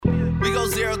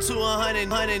0 to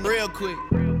 100 real quick.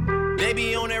 They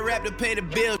be on that rap to pay the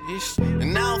bill,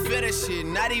 and I don't feel that shit,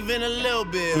 not even a little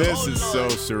bit. This is so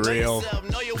surreal.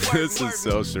 This is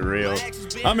so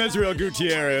surreal. I'm Israel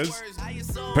Gutierrez,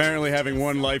 apparently having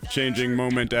one life-changing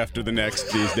moment after the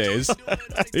next these days.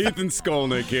 Ethan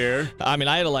Skolnick here. I mean,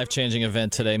 I had a life-changing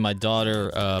event today. My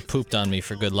daughter pooped on me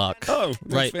for good luck. Oh,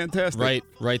 that's fantastic.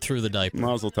 Right through the diaper.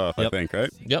 Mazel tov, Yep. I think,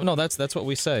 right? Yep, no, that's what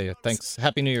we say. Thanks.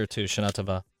 Happy New Year, too. Shana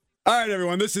Tova. All right,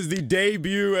 everyone, this is the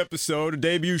debut episode, a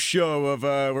debut show of,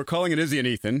 we're calling it Izzy and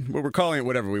Ethan. Well, we're calling it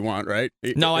whatever we want, right?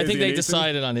 No, I think they Ethan?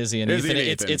 decided on Izzy and Izzy Ethan. and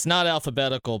Ethan. It's not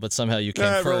alphabetical, but somehow you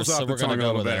came first, so we're going to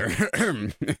go with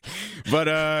that. But,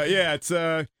 yeah, it's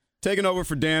taking over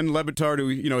for Dan Lebitard, who,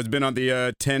 has been on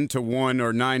the 10 to 1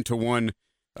 or 9 to 1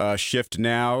 shift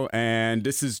now, and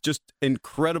this is just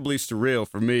incredibly surreal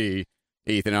for me.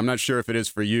 Ethan, I'm not sure if it is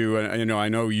for you. I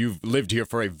know you've lived here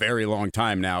for a very long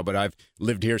time now, but I've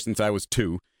lived here since I was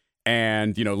 2,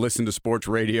 and listened to sports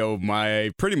radio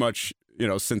pretty much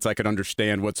since I could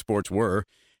understand what sports were,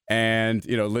 and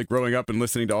growing up and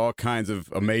listening to all kinds of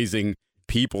amazing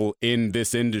people in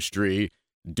this industry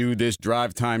do this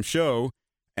drive time show,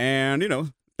 and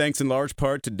thanks in large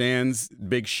part to Dan's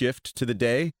big shift to the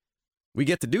day, we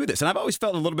get to do this, and I've always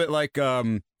felt a little bit like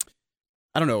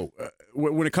I don't know.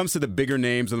 When it comes to the bigger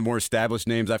names and the more established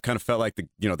names, I've kind of felt like the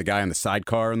guy on the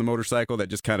sidecar on the motorcycle that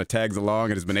just kind of tags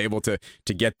along and has been able to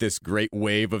get this great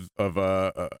wave of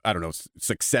I don't know,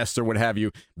 success or what have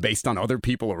you based on other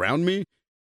people around me.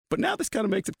 But now this kind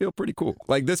of makes it feel pretty cool.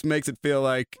 Like this makes it feel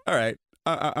like, all right,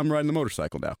 I'm riding the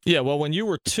motorcycle now. Yeah, well, when you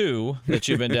were 2 that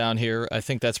you've been down here, I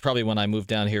think that's probably when I moved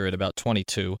down here at about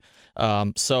 22.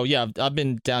 So, yeah, I've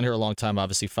been down here a long time,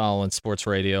 obviously, following sports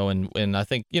radio. And I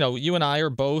think, you and I are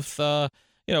both,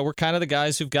 we're kind of the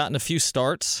guys who've gotten a few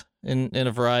starts in a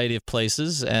variety of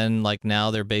places. And, like, now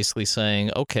they're basically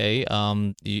saying, okay,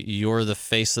 you're the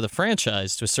face of the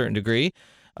franchise to a certain degree.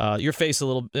 Your face a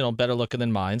little, better looking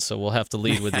than mine, so we'll have to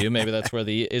lead with you. Maybe that's where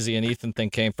the Izzy and Ethan thing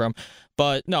came from.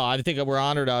 But no, I think we're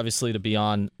honored, obviously, to be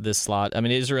on this slot. I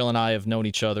mean, Israel and I have known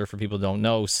each other, for people who don't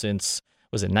know, since,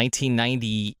 was it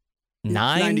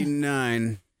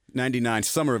 1999? 99,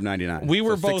 summer of 99. We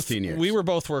were both 16 years. We were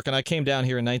both working. I came down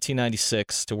here in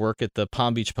 1996 to work at the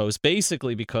Palm Beach Post,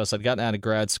 basically because I'd gotten out of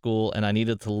grad school and I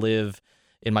needed to live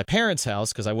in my parents'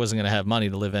 house because I wasn't going to have money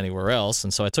to live anywhere else.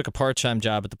 And so I took a part-time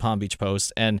job at the Palm Beach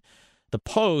Post. And the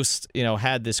Post,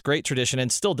 had this great tradition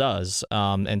and still does.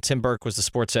 And Tim Burke was the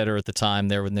sports editor at the time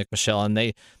there with Nick Michelle. And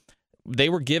they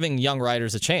were giving young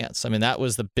writers a chance. I mean, that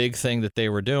was the big thing that they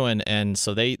were doing. And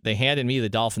so they handed me the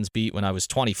Dolphins beat when I was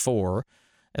 24.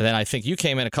 And then I think you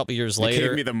came in a couple years later. They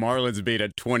gave me the Marlins beat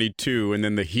at 22, and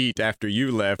then the Heat after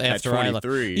you left at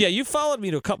 23. Yeah, you followed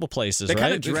me to a couple places, they right?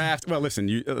 Kind of draft. Well,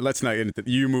 listen, let's not.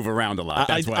 You move around a lot.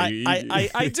 That's why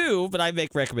I do, but I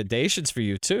make recommendations for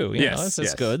you too. Yes,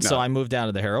 it's good. No. So I moved down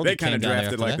to the Herald. They kind of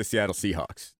drafted like the Seattle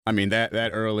Seahawks. I mean, that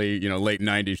early, late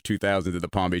 90s, 2000s at the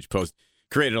Palm Beach Post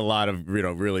created a lot of,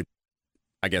 really,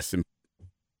 I guess,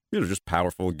 just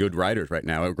powerful, good writers right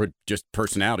now. Just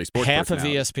personality, sports Half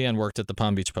personality. of ESPN worked at the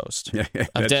Palm Beach Post. Yeah,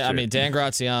 I mean, Dan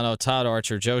Graziano, Todd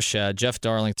Archer, Joe Shad, Jeff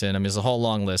Darlington. I mean, there's a whole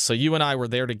long list. So you and I were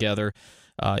there together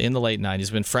in the late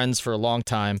 90s. Been friends for a long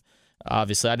time.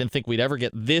 Obviously, I didn't think we'd ever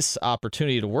get this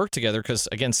opportunity to work together because,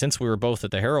 again, since we were both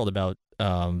at the Herald about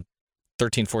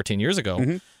 13, 14 years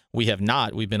ago, we have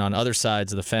not. We've been on other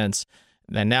sides of the fence,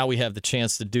 and now we have the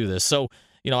chance to do this. So,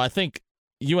 I think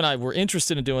you and I were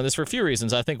interested in doing this for a few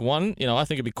reasons. I think one, I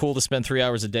think it'd be cool to spend 3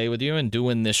 hours a day with you and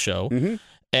doing this show. Mm-hmm.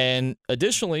 And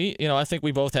additionally, I think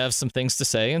we both have some things to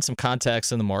say and some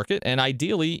contacts in the market. And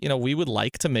ideally, we would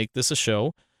like to make this a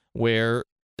show where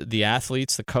the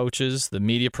athletes, the coaches, the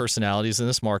media personalities in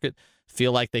this market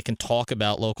feel like they can talk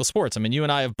about local sports. I mean, you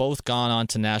and I have both gone on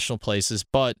to national places,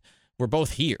 but we're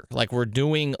both here. Like, we're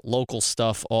doing local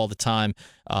stuff all the time.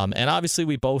 And obviously,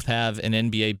 we both have an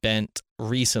NBA bent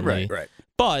recently. Right.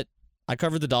 But I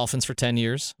covered the Dolphins for 10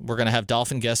 years. We're going to have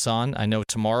Dolphin guests on. I know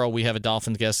tomorrow we have a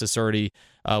Dolphin guest that's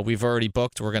we've already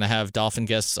booked. We're going to have Dolphin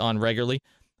guests on regularly.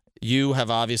 You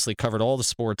have obviously covered all the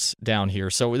sports down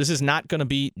here. So this is not going to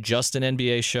be just an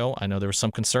NBA show. I know there was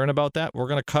some concern about that. We're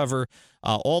going to cover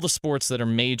all the sports that are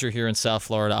major here in South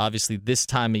Florida. Obviously, this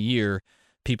time of year,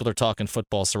 people are talking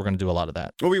football, so we're going to do a lot of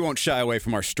that. Well, we won't shy away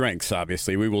from our strengths,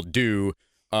 obviously. We will do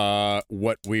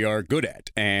what we are good at,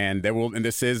 and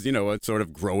this is a sort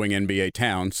of growing NBA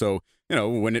town. So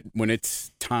when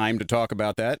it's time to talk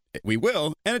about that, we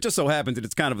will. And it just so happens that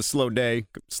it's kind of a slow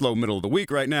middle of the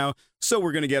week right now. So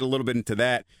we're going to get a little bit into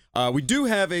that. We do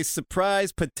have a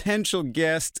surprise potential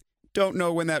guest don't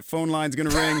know when that phone line's going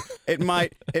to ring. It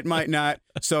might not.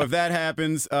 So if that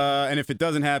happens, and if it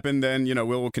doesn't happen, then,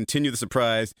 we'll continue the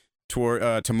surprise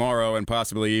toward tomorrow and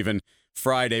possibly even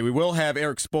Friday. We will have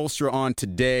Eric Spoelstra on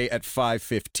today at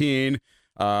 5:15.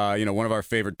 One of our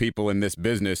favorite people in this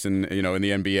business and, in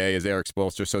the NBA is Eric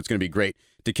Spoelstra, so it's going to be great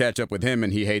to catch up with him,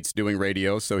 and he hates doing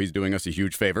radio, so he's doing us a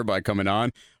huge favor by coming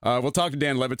on. We'll talk to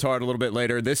Dan Le Batard a little bit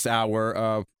later this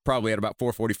hour, probably at about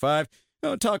 4:45.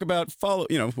 Talk about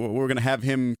we're going to have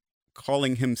him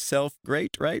calling himself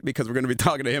great, right? Because we're going to be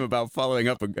talking to him about following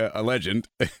up a legend,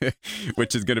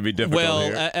 which is going to be difficult. Well,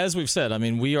 here. As we've said,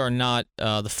 we are not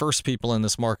the first people in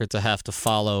this market to have to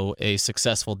follow a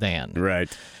successful Dan.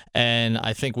 Right. And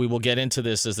I think we will get into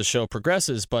this as the show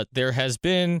progresses, but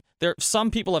some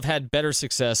people have had better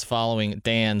success following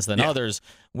Dans than others.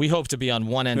 We hope to be on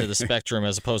one end of the spectrum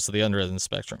as opposed to the other end of the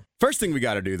spectrum. First thing we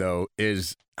got to do, though,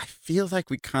 is I feel like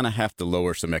we kind of have to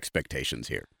lower some expectations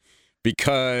here.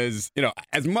 Because,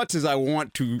 as much as I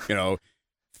want to,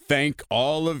 thank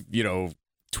all of,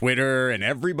 Twitter and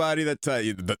everybody that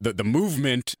the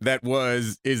movement that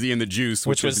was Izzy and the Juice,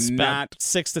 which was not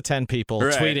 6 to 10 people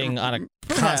tweeting on a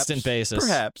constant basis.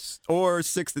 Perhaps. Or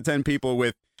 6 to 10 people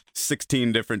with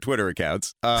 16 different Twitter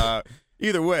accounts.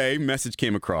 Either way, message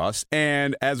came across.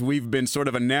 And as we've been sort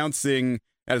of announcing,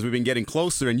 as we've been getting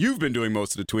closer, and you've been doing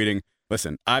most of the tweeting,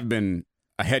 listen, I've been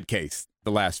a head case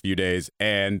the last few days,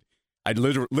 and I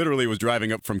literally was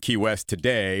driving up from Key West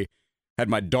today, had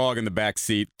my dog in the back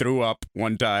seat, threw up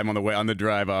one time on the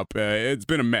drive up. It's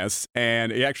been a mess,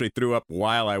 and he actually threw up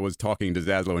while I was talking to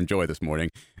Zaslow and Joy this morning,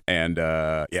 and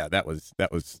that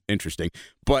was interesting.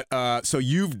 But so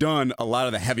you've done a lot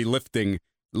of the heavy lifting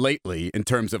lately in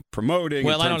terms of promoting.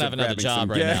 Well, I don't have another job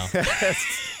right now.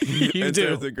 You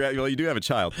do. You do have a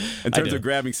child. In terms of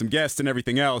grabbing some guests and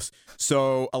everything else.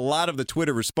 So a lot of the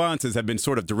Twitter responses have been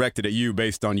sort of directed at you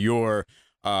based on your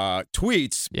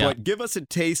tweets. Yeah. But give us a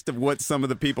taste of what some of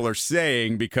the people are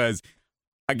saying because,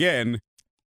 again,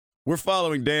 we're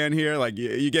following Dan here. Like,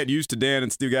 you get used to Dan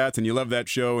and Stugotz, and you love that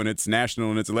show, and it's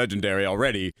national and it's legendary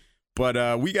already.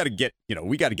 But we got to get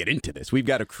into this. We've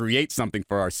got to create something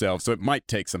for ourselves, so it might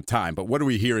take some time. But what are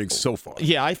we hearing so far?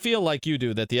 Yeah, I feel like you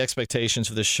do, that the expectations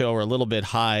for this show are a little bit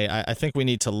high. I think we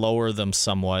need to lower them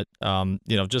somewhat,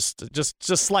 just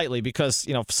slightly, because,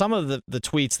 some of the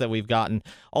tweets that we've gotten,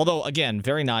 although, again,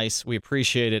 very nice, we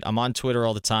appreciate it. I'm on Twitter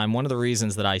all the time. One of the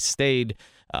reasons that I stayed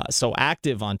so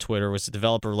active on Twitter was to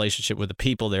develop a relationship with the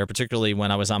people there, particularly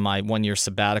when I was on my one-year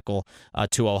sabbatical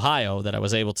to Ohio, that I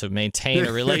was able to maintain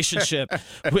a relationship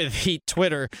with Heat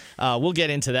Twitter. We'll get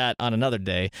into that on another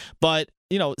day. But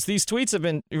these tweets have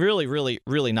been really, really,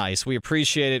 really nice. We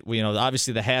appreciate it. We,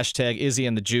 obviously the hashtag Izzy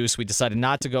and the Juice. We decided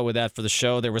not to go with that for the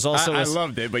show. There was also I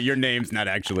loved it, but your name's not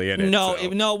actually in it. No, so.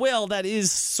 No. Well, that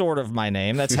is sort of my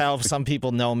name. That's how some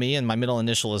people know me, and my middle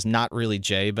initial is not really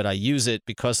J, but I use it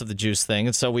because of the Juice thing.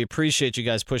 And so we appreciate you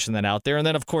guys pushing that out there. And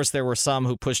then, of course, there were some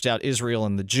who pushed out Israel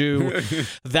and the Jew.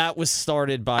 That was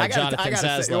started by Jonathan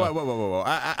Zaslow. Whoa.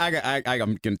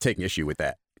 I'm going to take issue with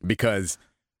that because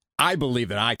I believe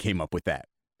that I came up with that.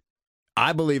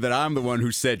 I believe that I'm the one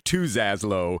who said to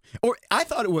Zaslow, or I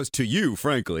thought it was to you,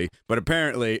 frankly, but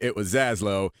apparently it was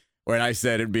Zaslow, when I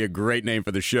said it'd be a great name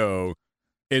for the show,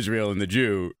 Israel and the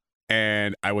Jew,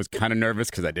 and I was kind of nervous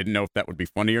because I didn't know if that would be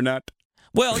funny or not.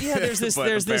 Well, yeah, there's this lack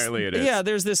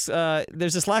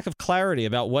of clarity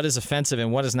about what is offensive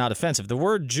and what is not offensive. The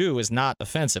word Jew is not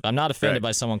offensive. I'm not offended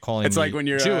by someone calling me Jewish. It's like when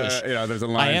you're Jewish. There's a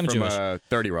line from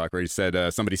 30 Rock where he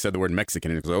said somebody said the word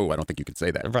Mexican and he goes, "Oh, I don't think you can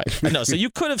say that." Right. No, so you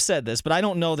could have said this, but I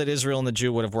don't know that Israel and the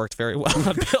Jew would have worked very well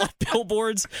on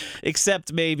billboards,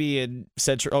 except maybe in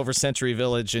over Century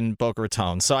Village in Boca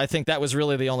Raton. So I think that was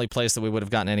really the only place that we would have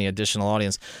gotten any additional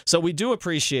audience. So we do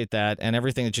appreciate that and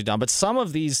everything that you've done. But some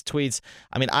of these tweets,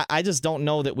 I just don't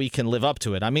know that we can live up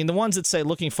to it. The ones that say,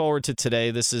 looking forward to today,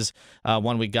 this is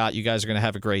one we got. You guys are going to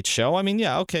have a great show.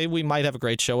 Okay, we might have a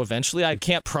great show eventually. I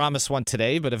can't promise one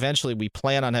today, but eventually we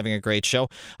plan on having a great show.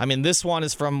 This one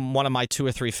is from one of my 2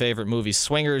 or 3 favorite movies,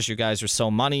 Swingers. You guys are so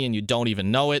money and you don't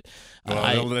even know it.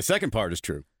 Well, the second part is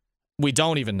true. We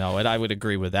don't even know it. I would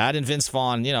agree with that. And Vince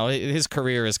Vaughn, his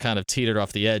career has kind of teetered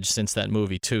off the edge since that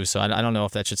movie, too. So I don't know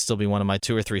if that should still be one of my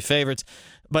 2 or 3 favorites.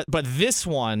 But this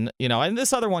one, and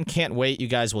this other one, Can't Wait. You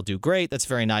guys will do great. That's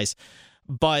very nice.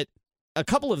 But a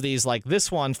couple of these, like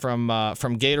this one from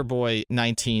Gator Boy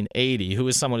 1980, who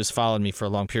is someone who's followed me for a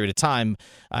long period of time.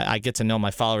 I get to know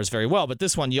my followers very well. But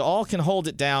this one, you all can hold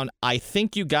it down. I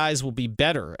think you guys will be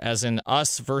better, as in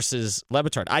us versus Le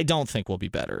Batard. I don't think we'll be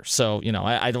better. So,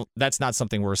 I don't. That's not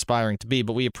something we're aspiring to be,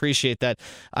 but we appreciate that.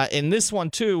 In this one,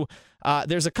 too,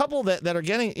 There's a couple that are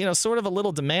getting, sort of a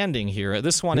little demanding here.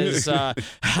 This one is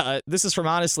this is from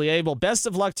Honestly Able. Best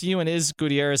of luck to you and Iz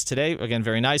Gutierrez today. Again,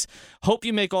 very nice. Hope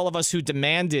you make all of us who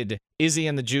demanded Izzy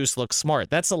and the Juice look smart.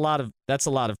 That's a lot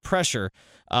of pressure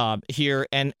here.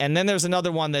 And then there's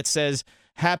another one that says,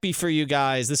 happy for you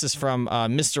guys. This is from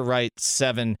Mr. Right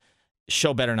 7.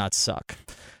 Show better not suck.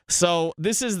 So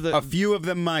this is a few of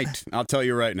them might. I'll tell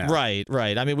you right now. Right.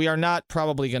 I mean, we are not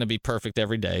probably going to be perfect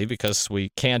every day because we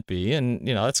can't be, and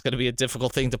it's going to be a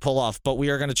difficult thing to pull off. But we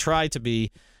are going to try to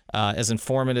be as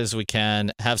informative as we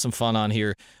can, have some fun on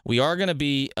here. We are going to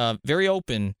be very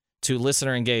open to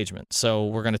listener engagement. So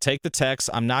we're going to take the texts.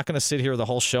 I'm not going to sit here the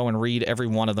whole show and read every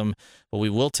one of them, but we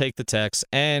will take the texts,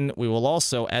 and we will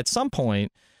also at some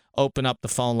point open up the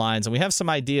phone lines, and we have some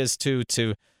ideas too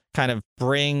to kind of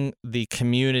bring the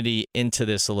community into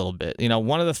this a little bit.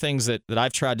 One of the things that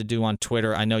I've tried to do on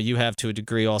Twitter, I know you have to a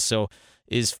degree also,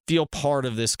 is feel part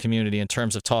of this community in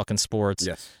terms of talking sports.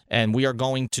 Yes. And we are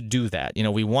going to do that.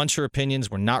 We want your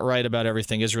opinions. We're not right about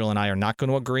everything. Israel and I are not going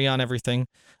to agree on everything,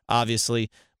 obviously,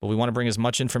 but we want to bring as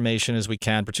much information as we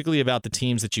can, particularly about the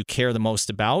teams that you care the most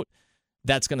about.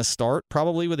 That's going to start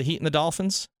probably with the Heat and the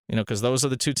Dolphins, because those are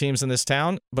the two teams in this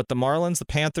town. But the Marlins, the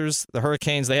Panthers, the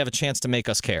Hurricanes, they have a chance to make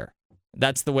us care.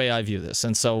 That's the way I view this.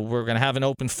 And so we're going to have an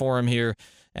open forum here.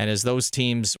 And as those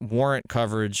teams warrant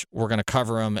coverage, we're going to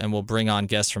cover them, and we'll bring on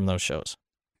guests from those shows.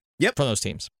 Yep. From those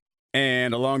teams.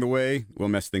 And along the way, we'll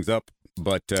mess things up.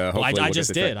 But hopefully I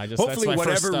just did. Hopefully,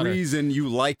 whatever reason you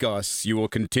like us, you will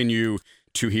continue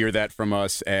to hear that from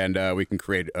us, and we can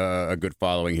create a good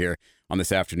following here on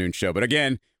this afternoon show. But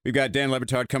again, we've got Dan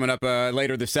Lebitard coming up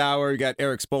later this hour. We got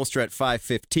Eric Spolstra at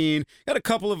 5:15. Got a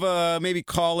couple of maybe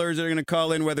callers that are going to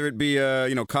call in, whether it be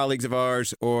colleagues of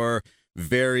ours or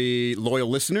very loyal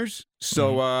listeners.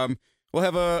 So we'll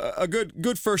have a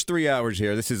good first 3 hours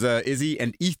here. This is Izzy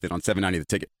and Ethan on 790 The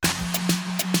Ticket.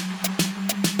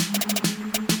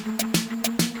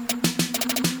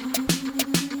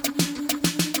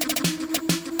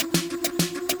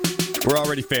 We're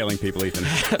already failing people, Ethan.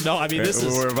 No, I mean,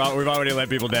 we've already let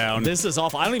people down. This is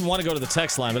awful. I don't even want to go to the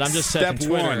text line, but I'm just checking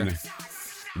Twitter. Step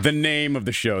 1, the name of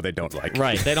the show they don't like.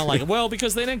 Right, they don't like it. Well,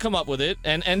 because they didn't come up with it,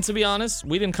 and to be honest,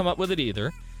 we didn't come up with it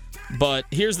either. But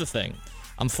here's the thing.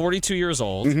 I'm 42 years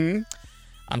old. Mm-hmm.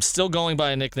 I'm still going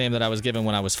by a nickname that I was given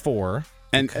when I was 4.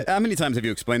 And how many times have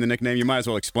you explained the nickname? You might as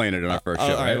well explain it in our first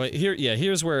show, all right? Wait,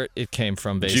 here's where it came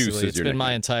from, basically. It's been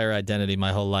my entire identity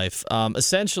my whole life.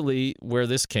 Essentially, where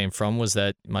this came from was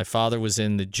that my father was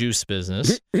in the juice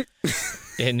business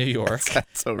in New York.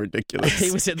 That's so ridiculous.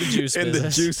 He was in the juice business. In the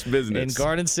juice business. In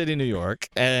Garden City, New York.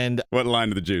 And what line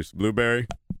of the juice? Blueberry?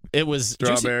 It was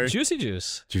strawberry, juicy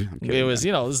juice. It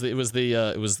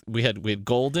was we had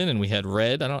golden and we had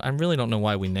red. I really don't know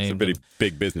why we named it.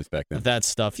 Big business back then. That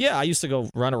stuff. Yeah, I used to go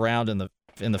run around in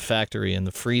the factory in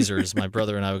the freezers. My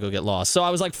brother and I would go get lost. So I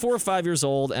was like 4 or 5 years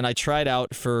old, and I tried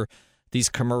out for these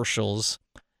commercials,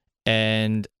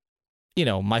 and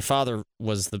my father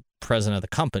was the president of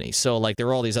the company. So like there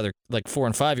were all these other like 4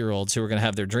 and 5 year olds who were going to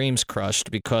have their dreams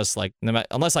crushed because like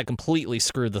unless I completely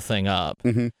screwed the thing up.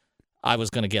 Mm-hmm. I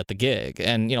was going to get the gig.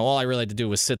 And, all I really had to do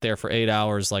was sit there for 8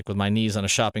 hours, like with my knees on a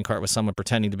shopping cart with someone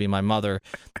pretending to be my mother.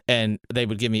 And they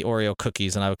would give me Oreo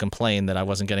cookies and I would complain that I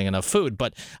wasn't getting enough food.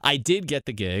 But I did get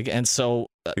the gig. And so.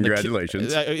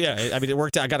 Congratulations. Yeah. I mean, it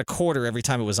worked out. I got a quarter every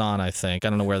time it was on, I think.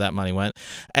 I don't know where that money went.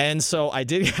 And so I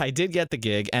did get the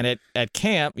gig. And at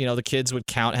camp, the kids would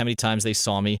count how many times they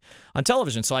saw me on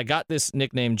television. So I got this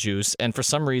nickname Juice. And for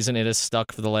some reason, it has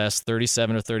stuck for the last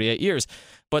 37 or 38 years.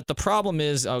 But the problem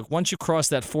is, once you cross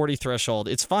that 40 threshold,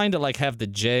 it's fine to like have the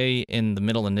J in the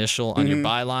middle initial on your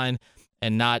byline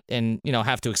and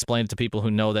have to explain it to people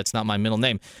who know that's not my middle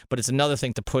name. But it's another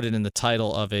thing to put it in the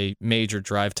title of a major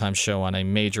drive time show on a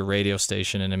major radio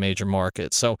station in a major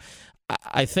market. So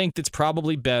I think it's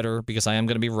probably better, because I am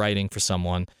going to be writing for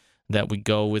someone, that we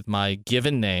go with my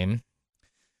given name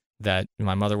that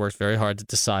my mother worked very hard to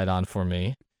decide on for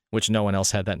me, which no one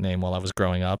else had that name while I was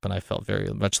growing up, and I felt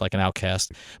very much like an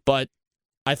outcast. But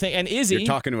I think, and Izzy... You're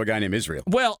talking to a guy named Israel.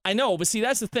 Well, I know, but see,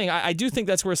 that's the thing. I do think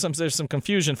that's where there's some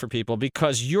confusion for people,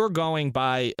 because you're going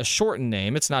by a shortened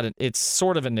name. It's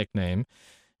sort of a nickname,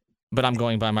 but I'm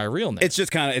going by my real name. It's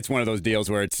just it's one of those deals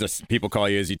where it's just people call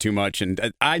you Izzy too much,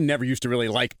 and I never used to really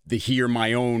like to hear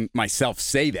myself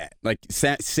say that. Like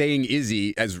saying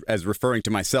Izzy as referring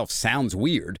to myself sounds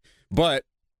weird, but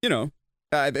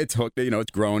it's hooked.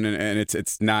 It's grown, and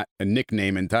it's not a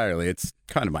nickname entirely. It's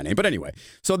kind of my name. But anyway,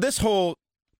 so this whole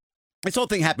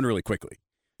thing happened really quickly.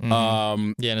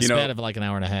 Mm-hmm. In a span of like an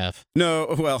hour and a half.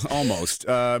 No, well, almost.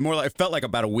 More like it felt like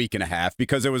about a week and a half,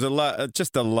 because there was a lot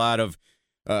of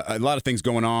a lot of things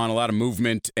going on, a lot of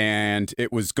movement, and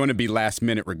it was going to be last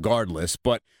minute regardless.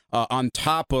 But on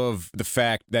top of the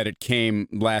fact that it came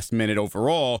last minute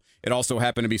overall, it also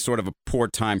happened to be sort of a poor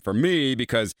time for me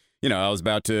because, I was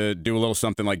about to do a little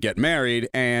something like get married.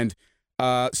 And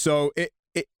so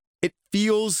it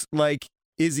feels like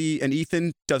Izzy and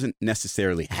Ethan doesn't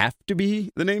necessarily have to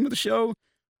be the name of the show,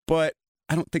 but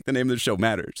I don't think the name of the show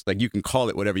matters. Like, you can call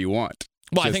it whatever you want.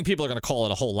 Well, I think people are going to call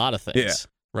it a whole lot of things. Yeah.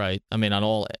 Right. I mean, on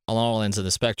all ends of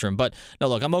the spectrum. But no,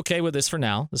 look, I'm okay with this for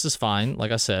now. This is fine.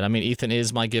 Like I said, I mean, Ethan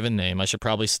is my given name. I should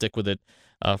probably stick with it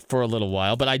for a little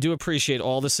while. But I do appreciate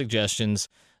all the suggestions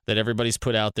that everybody's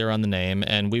put out there on the name,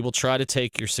 and we will try to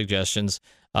take your suggestions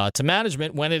to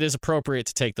management when it is appropriate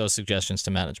to take those suggestions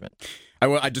to management.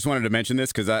 I just wanted to mention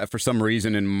this because for some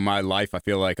reason in my life, I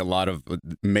feel like a lot of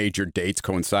major dates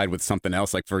coincide with something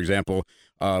else. Like, for example,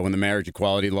 when the marriage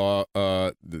equality law,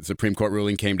 the Supreme Court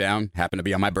ruling came down, happened to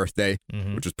be on my birthday,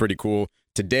 which was pretty cool.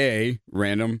 Today,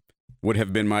 random, would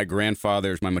have been my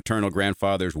maternal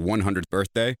grandfather's 100th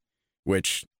birthday,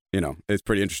 which, is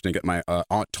pretty interesting. My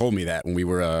aunt told me that when we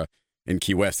were in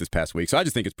Key West this past week. So I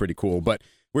just think it's pretty cool. But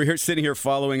we're sitting here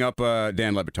following up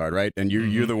Dan Le Batard, right? And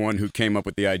you're the one who came up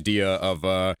with the idea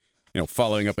of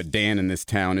following up a Dan in this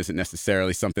town isn't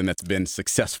necessarily something that's been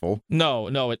successful.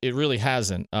 No, it really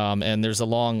hasn't. And there's a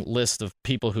long list of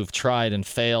people who've tried and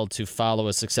failed to follow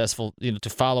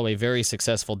a very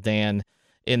successful Dan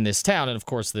in this town. And of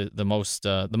course, the most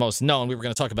known. We were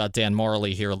going to talk about Dan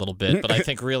Marley here a little bit, but I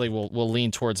think really we'll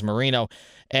lean towards Marino.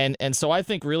 And so I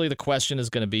think really the question is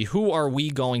going to be, who are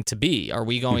we going to be? Are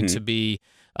we going to be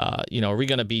are we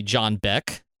going to be John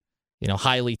Beck,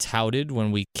 highly touted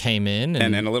when we came in?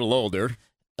 And a little older.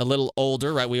 A little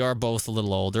older, right? We are both a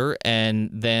little older. And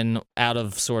then out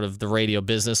of sort of the radio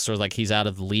business, sort of like he's out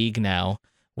of the league now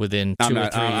within 2 or 3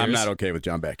 years. I'm not okay with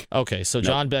John Beck. Okay, so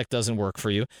John Beck doesn't work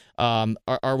for you.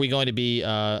 Are we going to be,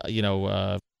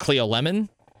 Cleo Lemon?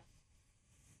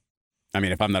 I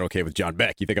mean, if I'm not okay with John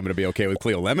Beck, you think I'm going to be okay with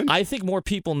Cleo Lemon? I think more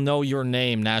people know your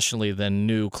name nationally than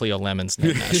knew Cleo Lemon's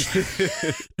name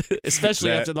nationally,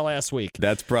 especially after the last week.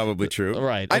 That's probably true.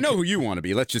 Right. Okay. I know who you want to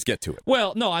be. Let's just get to it.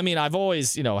 Well, no, I mean, I've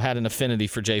always, had an affinity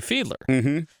for Jay Fiedler.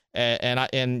 Mm-hmm. And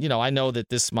I know that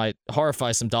this might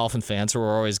horrify some Dolphin fans who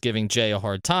are always giving Jay a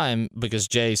hard time because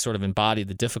Jay sort of embodied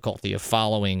the difficulty of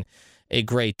following a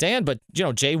great Dan. But,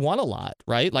 Jay won a lot,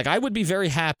 right? Like, I would be very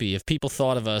happy if people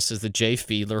thought of us as the Jay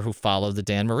Fiedler who followed the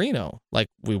Dan Marino. Like,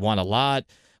 we won a lot.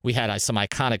 We had some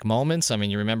iconic moments. I mean,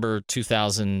 you remember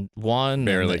 2001?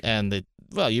 Barely.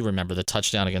 Well, you remember the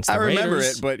touchdown against the Raiders. I remember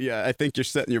it, but yeah, I think you're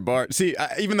setting your bar. See,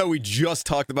 even though we just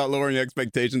talked about lowering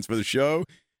expectations for the show,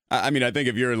 I mean, I think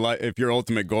if your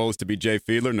ultimate goal is to be Jay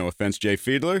Fiedler, no offense, Jay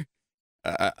Fiedler,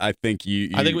 I think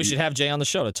I think we should have Jay on the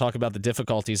show to talk about the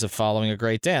difficulties of following a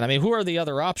great Dan. I mean, who are the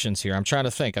other options here? I'm trying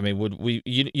to think. I mean, would we?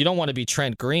 You don't want to be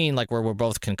Trent Green, like where we're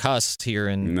both concussed here,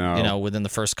 and within the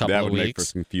first couple of weeks. That would make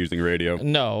for confusing radio.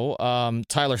 No,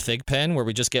 Tyler Thigpen, where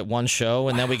we just get one show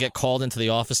and then we get called into the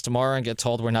office tomorrow and get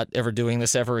told we're not ever doing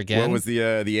this ever again. What was the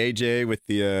AJ with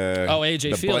the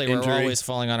AJ Feely, where we're always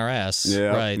falling on our ass. Yeah,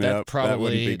 right. That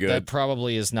wouldn't be good. That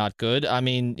probably is not good. I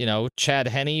mean, Chad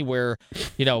Henne, where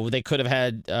they could have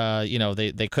had,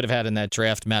 they could have had in that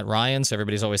draft Matt Ryan. So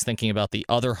everybody's always thinking about the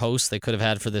other hosts they could have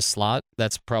had for this slot.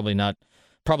 That's probably not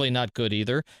good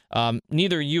either.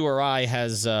 Neither you or I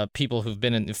has people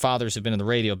fathers who've been in the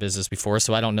radio business before.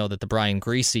 So I don't know that the Brian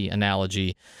Greasy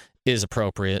analogy is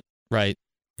appropriate, right?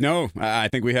 No, I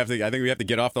think we have to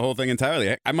get off the whole thing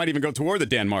entirely. I might even go toward the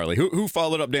Dan Marley. Who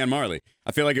followed up Dan Marley?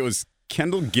 I feel like it was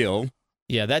Kendall Gill.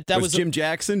 Yeah, that was Jim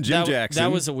Jackson. Jackson.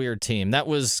 That was a weird team. That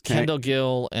was Kendall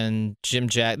Gill and Jim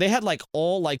Jackson. They had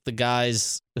all the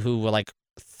guys who were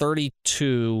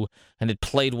 32 and had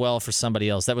played well for somebody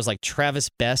else. That was Travis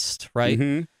Best, right?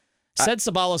 Mm-hmm. Sid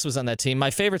Sabalas was on that team.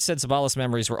 My favorite Sid Sabalas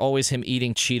memories were always him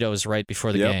eating Cheetos right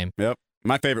before the game. Yep.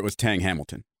 My favorite was Tang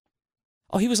Hamilton.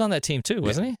 Oh, he was on that team too,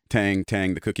 wasn't he? Tang,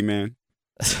 the Cookie Man.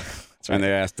 That's right. And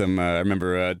they asked him. I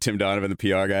remember Tim Donovan, the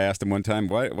PR guy, asked him one time,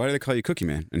 "Why do they call you Cookie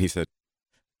Man?" And he said,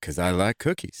 "Because I like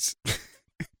cookies."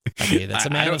 Okay, that's a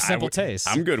man of simple taste.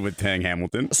 I'm good with Tang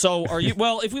Hamilton. So are you?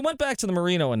 Well, if we went back to the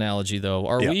Marino analogy, though,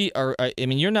 I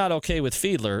mean, you're not okay with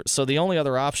Fiedler, so the only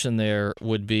other option there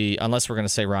would be, unless we're going to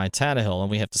say Ryan Tannehill, and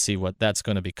we have to see what that's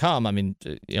going to become. I mean,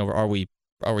 are we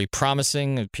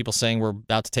promising? Are people saying we're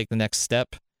about to take the next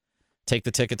step? Take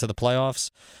the ticket to the playoffs?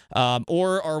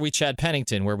 Or are we Chad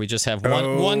Pennington, where we just have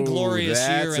one glorious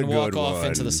year and walk off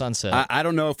into the sunset? I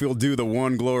don't know if we'll do the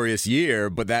one glorious year,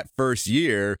 but that first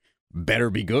year, better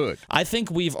be good. I think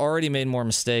we've already made more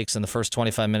mistakes in the first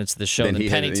 25 minutes of the show than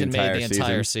Pennington made the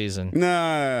entire season. No,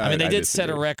 I mean, they did disagree. set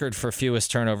a record for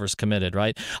fewest turnovers committed,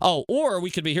 right? Oh, or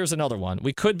we could be, here's another one.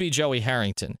 We could be Joey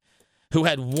Harrington, who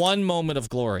had one moment of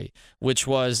glory, which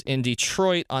was in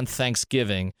Detroit on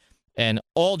Thanksgiving. And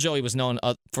all Joey was known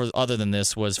for, other than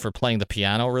this, was for playing the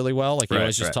piano really well. Like, he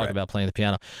always just talked about playing the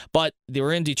piano. But they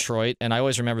were in Detroit, and I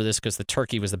always remember this because the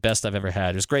turkey was the best I've ever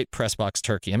had. It was great press box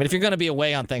turkey. I mean, if you're going to be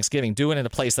away on Thanksgiving, do it in a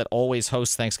place that always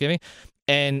hosts Thanksgiving.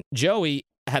 And Joey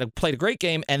played a great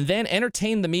game and then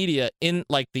entertained the media in,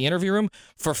 like, the interview room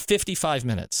for 55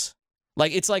 minutes.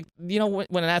 Like, it's like, you know,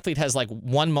 when an athlete has, like,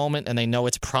 one moment and they know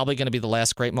it's probably going to be the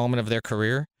last great moment of their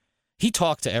career. He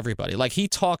talked to everybody. Like, he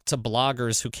talked to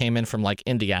bloggers who came in from, like,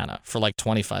 Indiana for, like,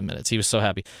 25 minutes. He was so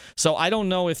happy. So I don't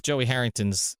know if Joey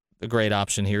Harrington's a great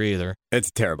option here either. It's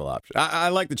a terrible option. I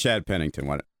like the Chad Pennington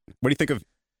one. What do you think of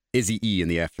Izzy E in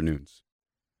the afternoons?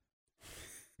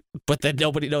 But then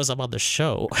nobody knows I'm on the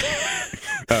show.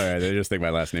 All right, they just think my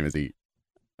last name is E.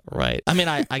 Right. I mean,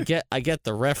 I get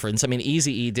the reference. I mean,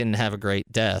 Easy E didn't have a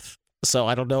great death. So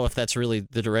I don't know if that's really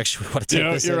the direction we want to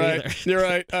take this in either. You're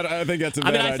right. I think that's a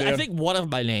bad idea. I think one of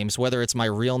my names, whether it's my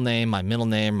real name, my middle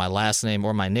name, my last name,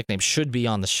 or my nickname, should be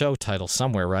on the show title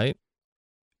somewhere, right?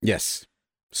 Yes.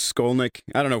 Skolnick.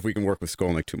 I don't know if we can work with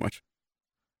Skolnick too much.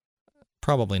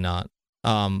 Probably not.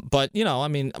 But, you know, I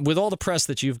mean, with all the press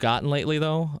that you've gotten lately,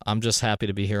 though, I'm just happy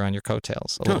to be here on your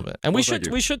coattails a little bit. And we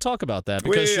should talk about that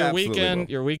because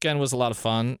your weekend was a lot of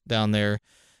fun down there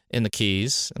in the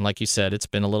Keys, and like you said, it's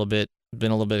been a little bit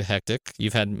hectic.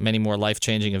 You've had many more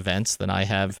life-changing events than I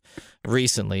have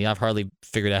recently. I've hardly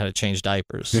figured out how to change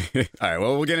diapers. All right,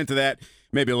 well, we'll get into that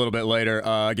maybe a little bit later.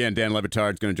 Again, Dan Le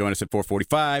Batard is going to join us at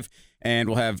 4:45, and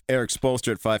we'll have Eric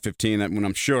Spolster at 5:15. That one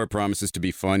I'm sure promises to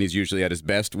be fun. He's usually at his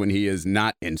best when he is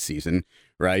not in season,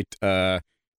 right? So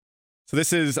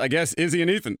this is, I guess, Izzy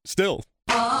and Ethan still.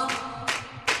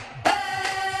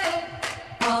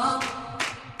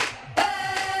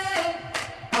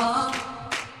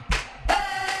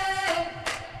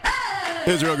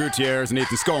 Israel Gutierrez and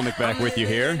Ethan Skolnick back with you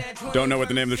here. Don't know what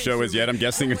the name of the show is yet. I'm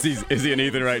guessing it's Izzy and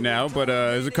Ethan right now, but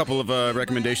there's a couple of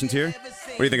recommendations here.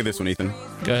 What do you think of this one, Ethan?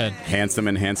 Go ahead. Handsome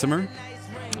and handsomer?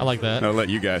 I like that. I'll let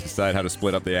you guys decide how to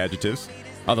split up the adjectives.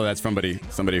 Although that's somebody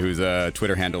whose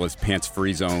Twitter handle is Pants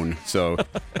Free Zone, so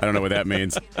I don't know what that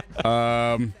means.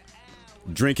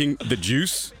 Drinking the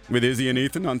juice with Izzy and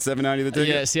Ethan on 790 The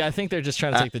Ticket. Yeah, see, I think they're just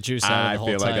trying to take the juice out of the whole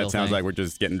title. I feel like that sounds like we're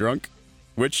just getting drunk,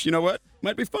 which, you know what,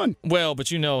 might be fun. Well,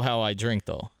 but you know how I drink,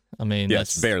 though. I mean,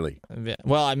 yes, barely.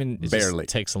 Well, I mean, it barely.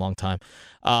 Just takes a long time.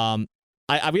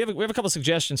 We have a couple of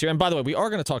suggestions here, and by the way, we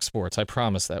are going to talk sports. I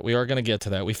promise that we are going to get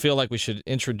to that. We feel like we should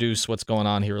introduce what's going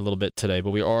on here a little bit today, but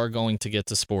we are going to get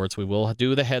to sports. We will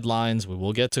do the headlines. We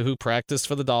will get to who practiced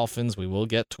for the Dolphins. We will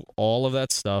get to all of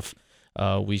that stuff.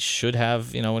 We should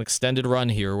have, an extended run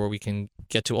here where we can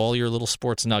get to all your little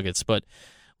sports nuggets, but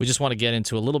we just want to get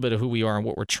into a little bit of who we are and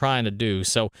what we're trying to do.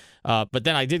 So, but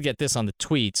then I did get this on the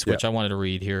tweets, which I wanted to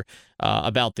read here,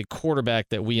 about the quarterback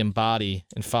that we embody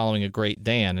in following a great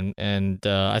Dan, and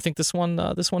I think this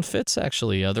one fits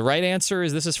actually. The right answer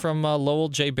is, this is from Lowell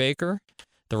J. Baker.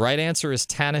 The right answer is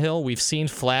Tannehill. We've seen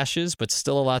flashes, but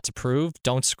still a lot to prove.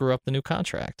 Don't screw up the new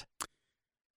contract.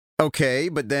 Okay,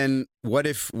 but then what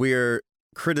if we're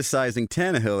criticizing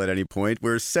Tannehill at any point?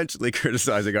 We're essentially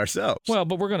criticizing ourselves. Well,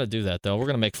 but we're going to do that, though. We're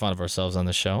going to make fun of ourselves on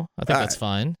the show. I think that's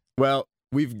fine. Well,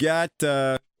 we've got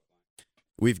our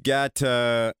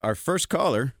first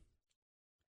caller.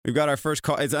 We've got our first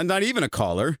call. It's not even a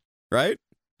caller, right?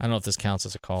 I don't know if this counts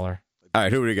as a caller. All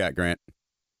right, who do we got, Grant?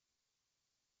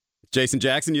 Jason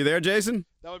Jackson, you there, Jason?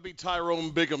 That would be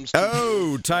Tyrone Biggums.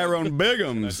 Oh, Tyrone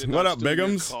Biggums. What up,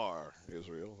 Biggums? Car,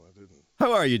 Israel.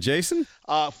 How are you, Jason?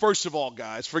 First of all,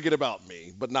 guys, forget about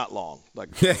me, but not long, like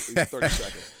 30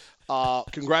 seconds.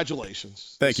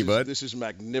 Congratulations. Thank you, bud. This is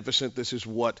magnificent. This is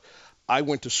what I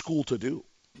went to school to do,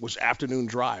 was afternoon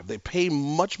drive. They pay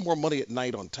much more money at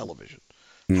night on television.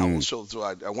 So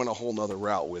I went a whole nother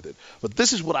route with it. But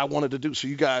this is what I wanted to do. So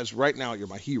you guys, right now, you're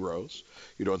my heroes.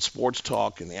 You're doing sports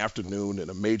talk in the afternoon in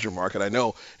a major market. I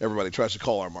know everybody tries to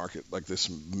call our market like this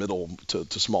middle to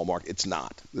small market. It's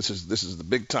not. This is the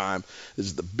big time. This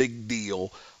is the big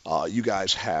deal. You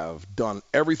guys have done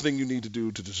everything you need to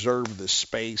do to deserve this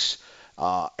space.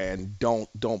 And don't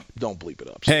bleep it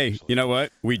up. Hey, you know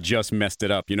what? We just messed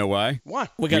it up. You know why? Why?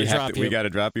 We got to drop you. We got to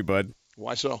drop you, bud.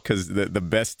 Why so? Because the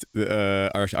best,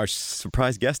 our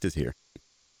surprise guest is here.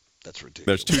 That's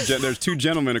ridiculous. There's two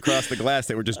gentlemen across the glass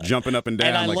that were just jumping up and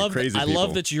down like crazy people. I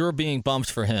love that you're being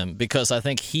bumped for him because I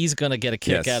think he's going to get a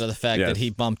kick out of the fact that he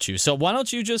bumped you. So why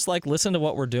don't you just listen to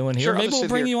what we're doing here? Sure, Maybe we'll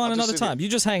bring you on another time. You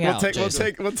just hang out.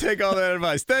 We'll take all that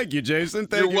advice. Thank you, Jason.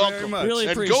 Thank you very much. Really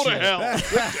and appreciate it. Go to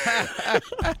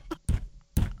hell.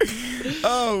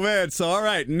 Oh, man. So, all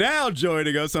right. Now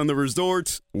joining us on the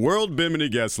Resort's World Bimini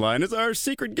guest line is our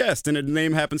secret guest, and his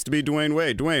name happens to be Dwayne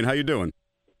Wade. Dwayne, how you doing?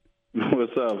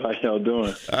 What's up? How y'all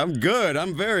doing? I'm good.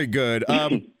 I'm very good.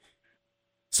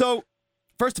 So,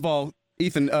 first of all,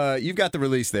 Ethan, you've got the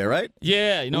release there, right?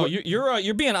 Yeah,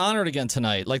 you're being honored again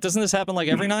tonight. Doesn't this happen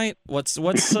every night? What's the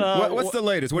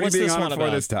latest? What are you being honored for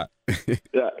this time?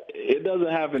 Yeah, it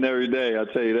doesn't happen every day, I'll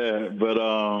tell you that. But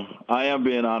I am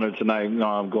being honored tonight.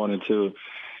 I'm going into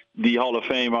the Hall of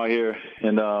Fame out here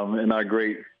in our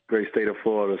great state of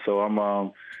Florida. So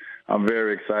I'm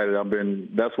very excited.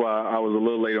 That's why I was a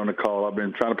little late on the call. I've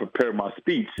been trying to prepare my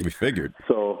speech. We figured.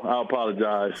 So I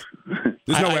apologize.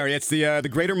 There's no worry. It's the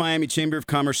Greater Miami Chamber of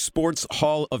Commerce Sports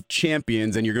Hall of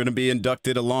Champions, and you're going to be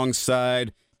inducted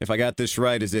alongside, if I got this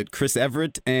right, is it Chris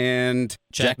Everett and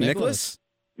Jack Nicklaus?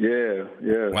 Yeah.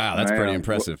 Wow, that's pretty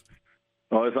impressive.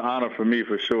 Oh, it's an honor for me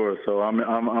for sure. So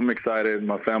I'm excited.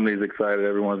 My family's excited.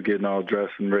 Everyone's getting all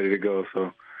dressed and ready to go.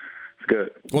 So.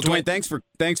 Good. Well, Dwayne, thanks for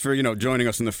joining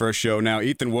us in the first show. Now,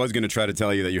 Ethan was going to try to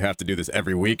tell you that you have to do this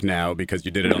every week now because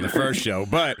you did it on the first show,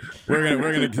 but we're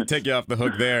gonna take you off the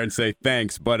hook there and say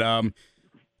thanks. But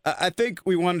I think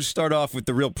we wanted to start off with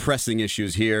the real pressing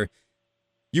issues here.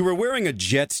 You were wearing a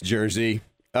Jets jersey.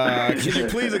 Can you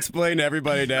please explain to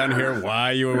everybody down here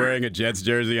why you were wearing a Jets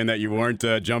jersey and that you weren't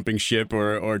jumping ship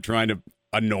or trying to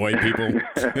annoy people?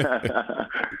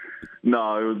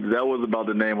 No, that was about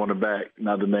the name on the back,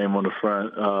 not the name on the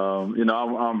front.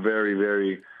 I'm very,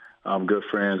 very good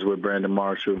friends with Brandon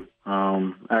Marshall.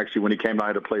 Actually, when he came out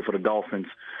here to play for the Dolphins,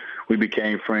 we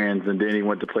became friends, and then he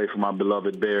went to play for my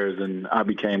beloved Bears, and I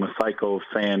became a Psycho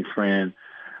fan friend.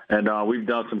 And we've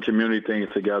done some community things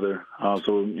together.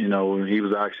 So he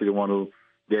was actually the one who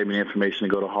gave me the information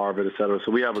to go to Harvard, et cetera.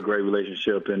 So we have a great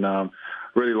relationship, and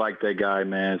really like that guy,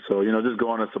 man. So, just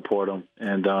going to support him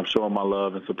and show him my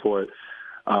love and support,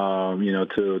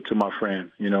 to my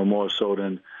friend, more so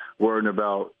than worrying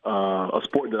about a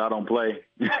sport that I don't play.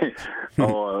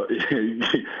 Or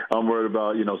I'm worried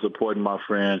about, supporting my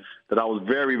friend that I was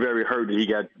very, very hurt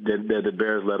that the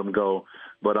Bears let him go.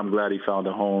 But I'm glad he found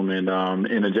a home in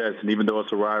the Jets. And even though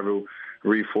it's a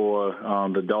rivalry for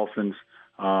the Dolphins,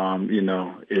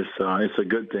 it's a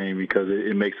good thing because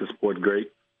it makes the sport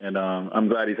great. And I'm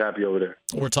glad he's happy over there.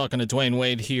 We're talking to Dwayne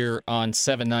Wade here on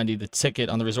 790 The Ticket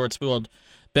on the Resorts World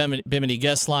Bimini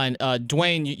guest line.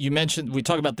 Dwayne, you mentioned we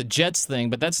talk about the Jets thing,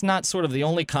 but that's not sort of the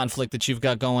only conflict that you've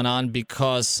got going on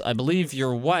because I believe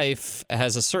your wife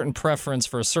has a certain preference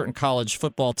for a certain college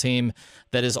football team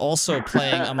that is also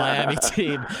playing a Miami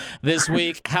team this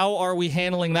week. How are we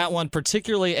handling that one,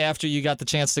 particularly after you got the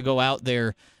chance to go out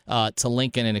there to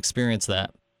Lincoln and experience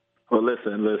that? Well,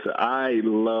 listen. I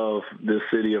love the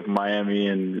city of Miami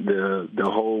and the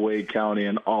whole Wade County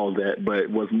and all that. But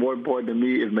what's more important to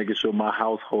me is making sure my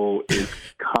household is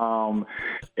calm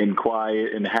and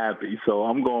quiet and happy. So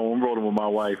I'm rolling with my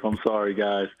wife. I'm sorry,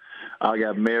 guys. I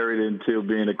got married into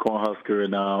being a Cornhusker,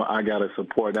 and I got to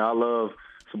support. Now, I love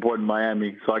supporting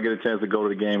Miami, so I get a chance to go to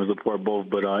the game and support both.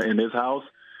 But in this house,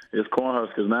 it's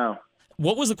Cornhuskers now.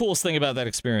 What was the coolest thing about that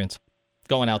experience?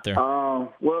 Going out there?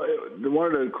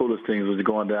 One of the coolest things was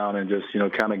going down and just,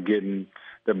 kind of getting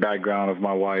the background of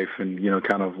my wife and,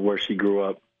 kind of where she grew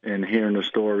up and hearing the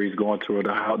stories, going to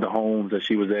the homes that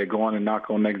she was at, going and knock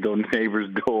on next door neighbors'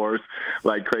 doors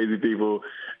like crazy people,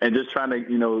 and just trying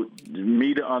to,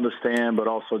 me to understand, but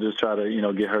also just try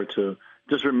to, get her to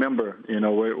just remember,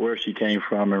 where she came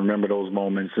from and remember those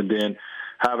moments. And then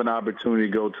have an opportunity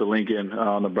to go to Lincoln,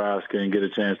 Nebraska, and get a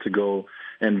chance to go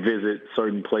and visit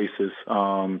certain places.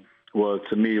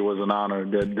 To me, it was an honor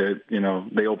that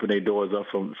they opened their doors up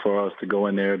for us to go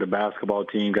in there. The basketball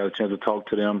team got a chance to talk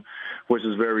to them, which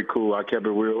is very cool. I kept it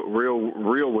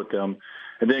real with them.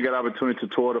 And then got an opportunity to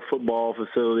tour the football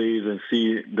facilities and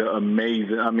see the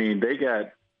amazing, they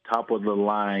got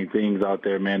top-of-the-line things out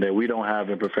there, man, that we don't have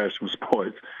in professional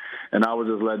sports. And I was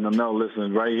just letting them know,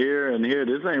 listen, right here and here,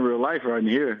 this ain't real life right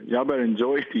here. Y'all better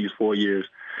enjoy these 4 years.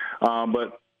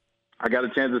 But I got a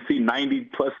chance to see 90+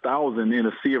 thousand in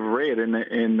a sea of red in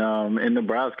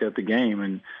Nebraska at the game,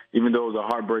 and even though it was a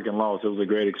heartbreaking loss, it was a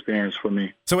great experience for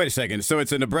me. So wait a second. So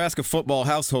it's a Nebraska football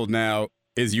household now.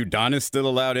 Is Udonis still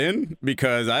allowed in?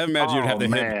 Because I imagine you'd have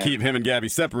to keep him and Gabby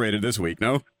separated this week.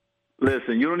 No.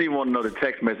 Listen, you don't even want to know the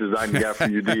text messages I got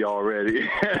from you, D, already.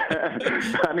 I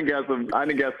done got some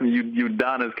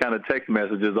Udonis kind of text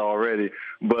messages already.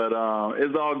 But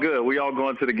it's all good. We all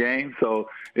going to the game, so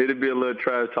it'll be a little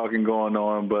trash talking going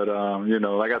on. But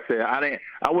like I said,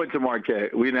 I went to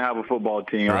Marquette. We didn't have a football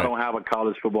team. Right. I don't have a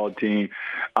college football team.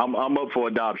 I'm up for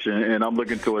adoption, and I'm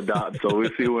looking to adopt. So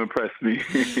we'll see who impressed me.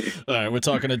 All right, we're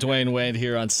talking to Dwayne Wade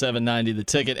here on 790 The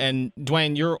Ticket. And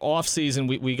Dwayne, your off season,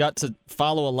 we got to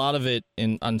follow a lot of it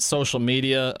on social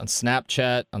media, on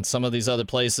Snapchat, on some of these other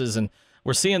places, and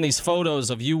we're seeing these photos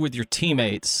of you with your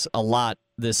teammates a lot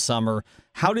this summer.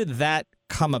 How did that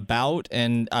come about?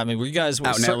 And I mean, were you guys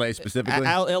out in LA specifically?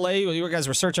 Out LA, you guys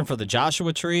were searching for the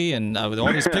Joshua Tree, and with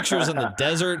all these pictures in the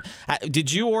desert.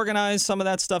 Did you organize some of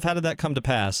that stuff? How did that come to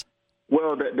pass?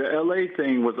 Well, the LA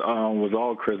thing was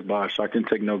all Chris Bosh. I can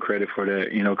take no credit for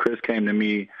that. Chris came to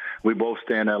me. We both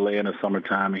stay in LA in the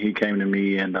summertime, and he came to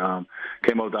me and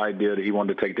came up with the idea that he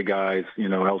wanted to take the guys,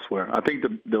 elsewhere. I think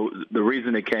the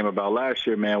reason it came about last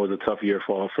year, man, was a tough year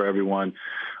for everyone.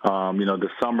 The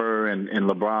summer and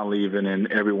LeBron leaving,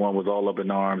 and everyone was all up in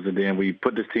arms. And then we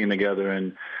put this team together,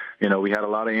 and we had a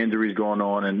lot of injuries going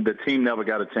on, and the team never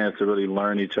got a chance to really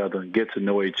learn each other and get to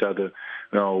know each other.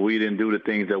 We didn't do the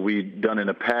things that we'd done in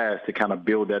the past to kind of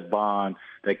build that bond,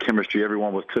 that chemistry.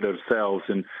 Everyone was to themselves,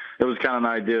 and it was kind of an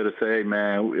idea to say, hey,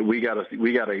 man, we gotta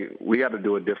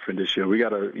do it different this year. We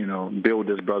gotta, build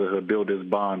this brotherhood, build this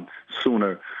bond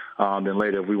sooner than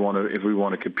later if we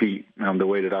want to compete the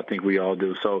way that I think we all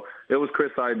do. So it was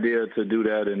Chris' idea to do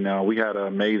that, and we had an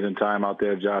amazing time out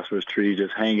there at Joshua's Tree,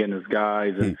 just hanging as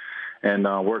guys and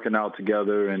working out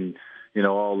together and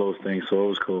all those things. So it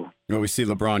was cool. Well, we see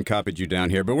LeBron copied you down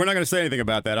here, but we're not going to say anything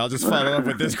about that. I'll just follow up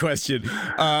with this question.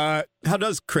 How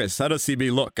does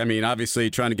CB look? I mean, obviously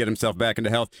trying to get himself back into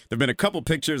health. There have been a couple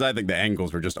pictures. I think the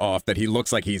angles were just off, that he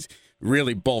looks like he's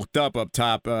really bulked up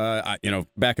top. Back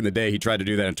in the day, he tried to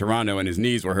do that in Toronto, and his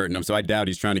knees were hurting him, so I doubt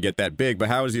he's trying to get that big. But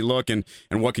how does he look, and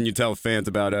what can you tell fans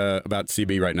about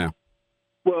CB right now?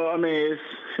 Well, I mean,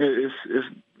 it's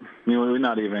we're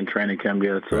not even in training camp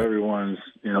yet, so everyone's,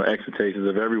 expectations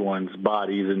of everyone's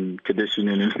bodies and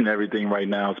conditioning and everything right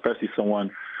now, especially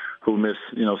someone who missed,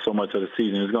 so much of the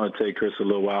season. It's going to take Chris a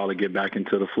little while to get back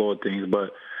into the flow of things,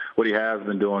 but what he has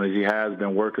been doing is he has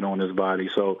been working on his body.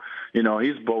 So,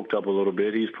 he's bulked up a little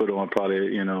bit. He's put on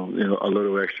probably, a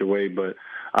little extra weight, but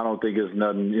I don't think it's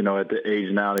nothing, at the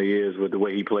age now that he is with the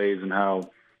way he plays and how,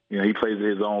 he plays at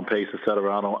his own pace, et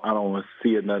cetera. I don't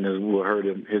see it nothing that will hurt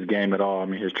his game at all. I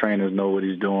mean, his trainers know what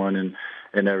he's doing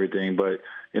and everything. But,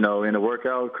 in the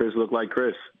workout, Chris looked like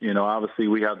Chris. Obviously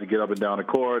we have to get up and down the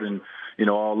court and,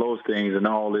 all those things, and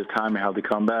all this time have to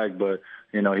come back. But,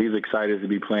 he's excited to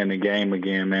be playing the game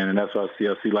again, man. And that's what I see.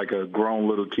 I see like a grown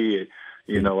little kid,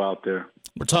 out there.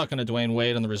 We're talking to Dwayne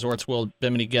Wade on the Resorts World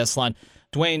Bimini guest line.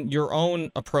 Dwayne, your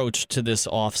own approach to this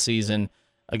offseason.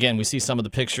 Again, we see some of the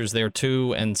pictures there,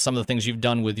 too, and some of the things you've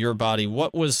done with your body.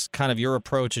 What was kind of your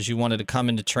approach as you wanted to come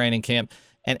into training camp?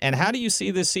 And how do you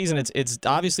see this season? It's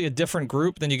obviously a different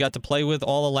group than you got to play with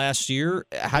all of last year.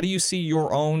 How do you see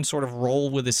your own sort of role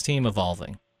with this team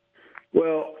evolving?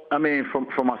 Well, I mean,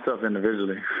 for myself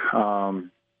individually, I'll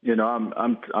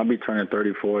be turning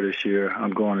 34 this year.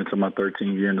 I'm going into my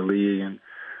 13th year in the league, and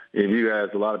if you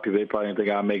ask a lot of people, they probably didn't think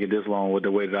I'd make it this long with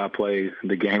the way that I play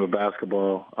the game of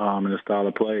basketball and the style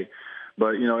of play.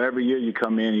 But, every year you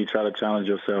come in and you try to challenge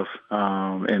yourself.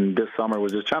 And this summer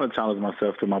was just trying to challenge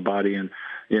myself through my body. And,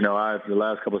 the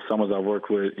last couple of summers I've worked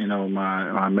with,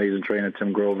 my amazing trainer,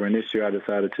 Tim Grover. And this year I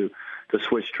decided to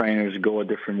switch trainers, go a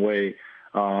different way,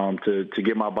 to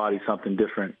give my body something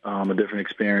different, a different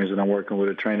experience. And I'm working with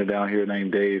a trainer down here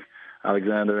named Dave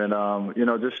Alexander, and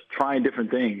just trying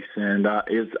different things. And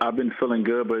I've been feeling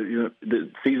good, but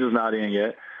the season's not in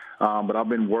yet. But I've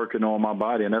been working on my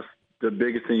body, and that's the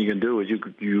biggest thing you can do is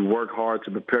you work hard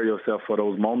to prepare yourself for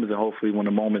those moments, and hopefully when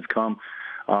the moments come,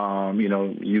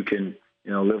 you can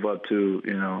live up to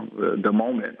the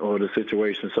moment or the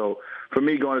situation. So for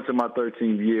me, going into my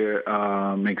 13th year,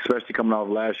 especially coming off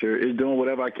last year, is doing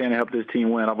whatever I can to help this team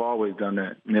win. I've always done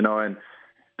that,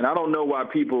 And I don't know why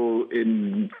people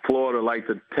in Florida like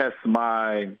to test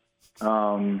kind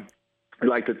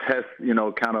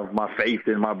of my faith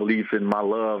and my belief and my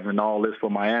love and all this for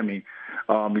Miami,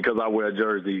 because I wear a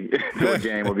jersey to a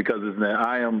game or because it's that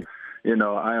I am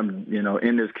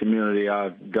in this community.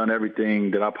 I've done everything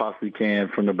that I possibly can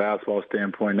from the basketball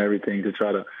standpoint and everything to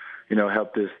try to,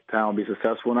 help this town be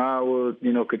successful. And I will,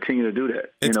 continue to do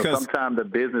that. Sometimes the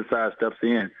business side steps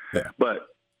in, but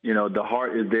the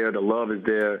heart is there, the love is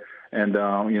there, and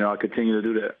I continue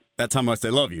to do that. that's how much they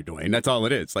love you, Dwayne. That's all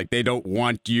it is. Like, they don't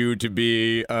want you to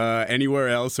be anywhere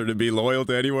else or to be loyal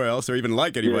to anywhere else or even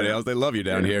like anybody else. They love you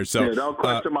down here. So don't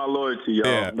question my loyalty, y'all.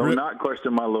 Yeah, do not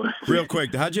question my loyalty. Real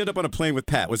quick, how'd you end up on a plane with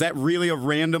Pat? Was that really a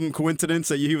random coincidence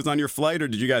that he was on your flight, or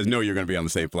did you guys know you were going to be on the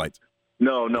same flight?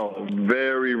 No,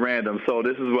 very random. So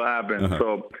this is what happened.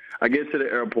 So I get to the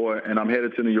airport and I'm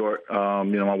headed to New York.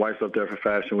 My wife's up there for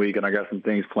Fashion Week and I got some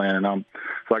things planned.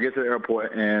 So I get to the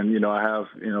airport and I have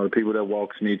the people that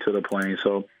walks me to the plane.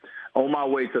 So on my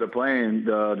way to the plane,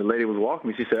 the lady was walking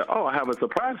me. She said, "Oh, I have a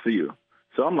surprise for you."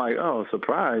 So I'm like, "Oh,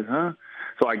 surprise, huh?"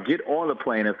 So I get on the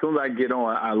plane. As soon as I get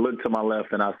on, I look to my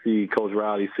left and I see Coach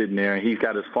Riley sitting there and he's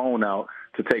got his phone out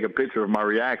to take a picture of my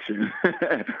reaction.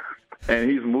 And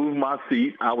he's moved my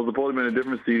seat. I was supposed to be in a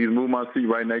different seat. He's moved my seat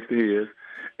right next to his.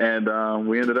 And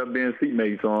we ended up being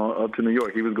seatmates up to New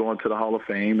York. He was going to the Hall of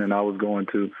Fame, and I was going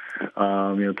to,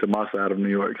 to my side of New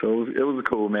York. So it was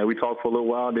cool, man. We talked for a little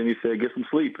while. Then he said, "Get some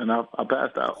sleep," and I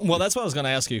passed out. Well, that's what I was going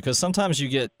to ask you, because sometimes you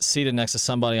get seated next to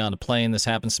somebody on a plane. This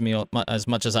happens to me as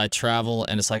much as I travel,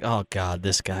 and it's like, oh God,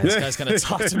 this guy's going to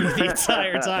talk to me the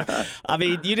entire time. I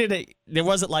mean, there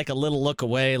wasn't like a little look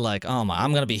away, like, oh my,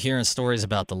 I'm going to be hearing stories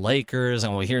about the Lakers,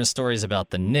 and we're hearing stories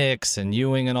about the Knicks and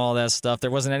Ewing and all that stuff.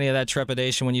 There wasn't any of that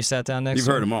trepidation when you sat down next You've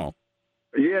to him? heard them all.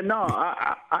 Yeah, no,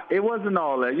 it wasn't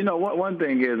all that. One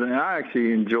thing is, and I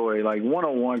actually enjoy like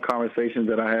one-on-one conversations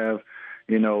that I have,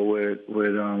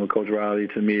 with Coach Riley.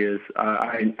 To me, is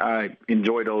I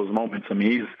enjoy those moments. I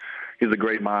mean, he's a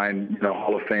great mind,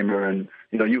 Hall of Famer, and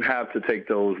you have to take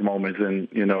those moments and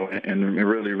and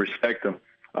really respect them.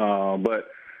 But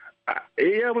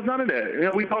it was none of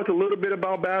that. We talked a little bit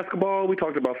about basketball. We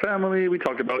talked about family. We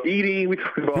talked about eating. We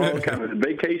talked about all kinds of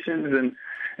vacations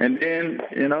and then,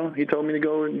 he told me to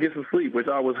go and get some sleep, which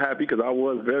I was happy because I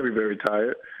was very, very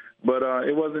tired. But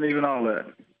it wasn't even all that.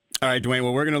 All right, Dwayne,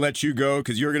 well, we're going to let you go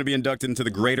because you're going to be inducted into the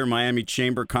Greater Miami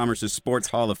Chamber of Commerce's Sports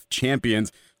Hall of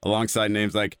Champions alongside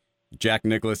names like Jack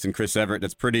Nicklaus and Chris Everett.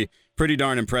 That's pretty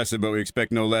darn impressive, but we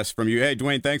expect no less from you. Hey,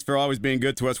 Dwayne, thanks for always being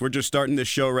good to us. We're just starting this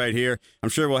show right here. I'm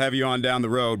sure we'll have you on down the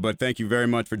road, but thank you very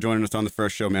much for joining us on the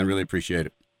first show, man. Really appreciate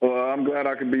it. Well, I'm glad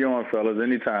I could be on, fellas.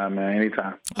 Anytime, man.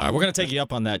 Anytime. All right, we're going to take you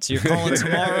up on that. So you're calling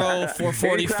tomorrow,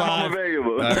 4:45. Anytime I'm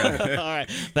available. All right.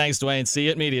 Thanks, Dwayne. See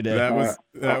you at Media Day.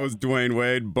 That was Dwayne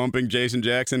Wade bumping Jason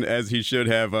Jackson, as he should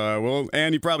have.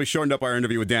 And he probably shortened up our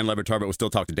interview with Dan Le Batard, but we'll still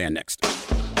talk to Dan next.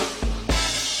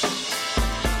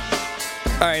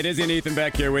 All right, Izzy and Ethan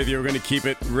back here with you. We're going to keep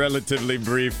it relatively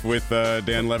brief with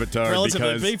Dan Le Batard.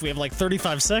 Relatively brief? We have like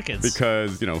 35 seconds.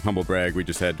 Because, humble brag, we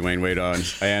just had Dwayne Wade on.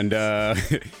 And,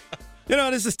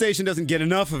 this station doesn't get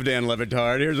enough of Dan Le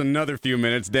Batard. Here's another few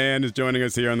minutes. Dan is joining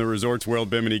us here on the Resorts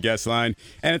World Bimini guest line.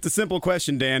 And it's a simple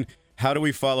question, Dan. How do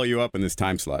we follow you up in this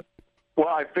time slot? Well,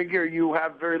 I figure you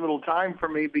have very little time for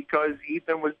me because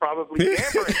Ethan was probably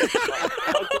yammering.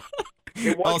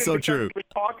 It wasn't also true. He was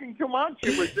talking too much.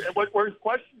 Were his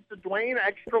questions to Dwayne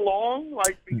extra long?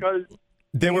 Because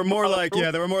they were more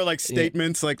like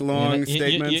statements, like long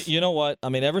statements. You know what? I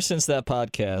mean, ever since that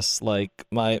podcast, like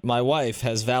my wife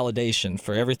has validation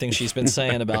for everything she's been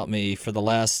saying about me for the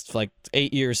last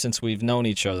 8 years since we've known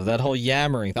each other. That whole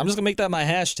yammering. I'm just gonna make that my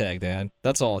hashtag, Dan.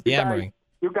 That's all. Yammering.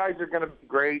 You guys are going to be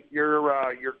great.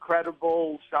 You're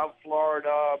credible. South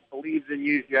Florida believes in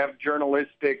you. You have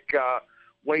journalistic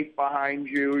weight behind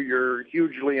you. You're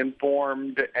hugely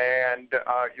informed, and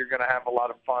you're going to have a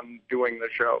lot of fun doing the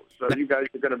show. So you guys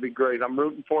are going to be great. I'm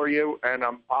rooting for you, and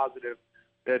I'm positive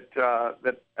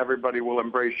that everybody will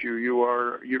embrace you.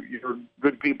 You're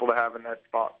good people to have in that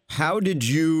spot. How did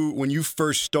you, when you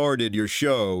first started your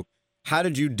show, how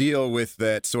did you deal with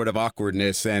that sort of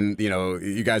awkwardness? And,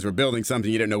 you guys were building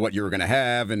something, you didn't know what you were going to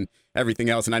have and everything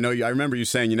else. And I remember you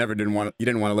saying you didn't want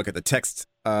to look at the text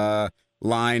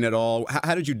line at all.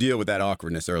 How did you deal with that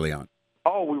awkwardness early on?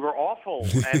 Oh, we were awful,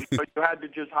 and so you had to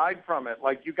just hide from it.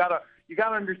 Like you gotta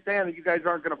understand that you guys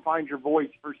aren't going to find your voice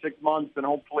for 6 months, and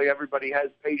hopefully everybody has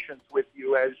patience with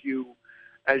you as you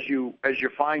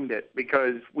find it.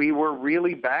 Because we were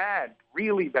really bad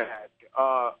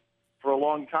for a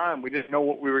long time. We didn't know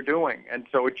what we were doing, and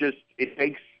so it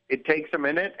takes a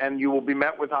minute, and you will be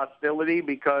met with hostility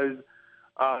because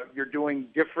you're doing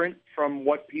different from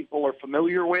what people are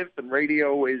familiar with, and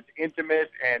radio is intimate,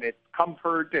 and it's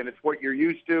comfort, and it's what you're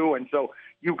used to, and so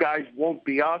you guys won't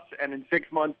be us, and in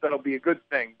 6 months that'll be a good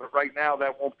thing. But right now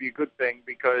that won't be a good thing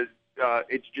because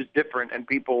it's just different, and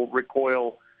people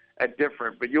recoil at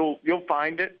different. But you'll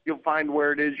find it. You'll find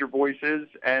where it is your voice is,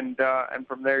 and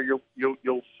from there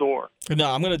you'll soar. No,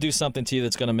 I'm going to do something to you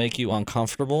that's going to make you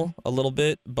uncomfortable a little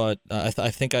bit, but I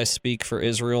think I speak for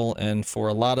Israel and for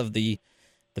a lot of the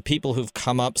the people who've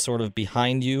come up sort of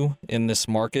behind you in this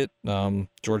market,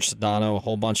 George Sedano, a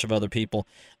whole bunch of other people,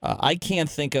 I can't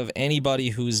think of anybody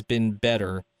who's been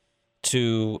better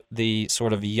to the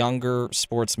sort of younger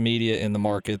sports media in the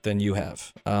market than you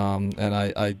have. And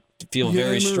I feel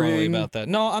very strongly about that.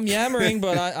 No, I'm yammering,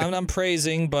 but I'm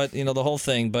praising, but, you know, the whole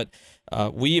thing. But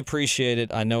we appreciate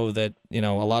it. I know that, you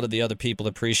know, a lot of the other people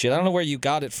appreciate it. I don't know where you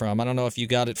got it from. I don't know if you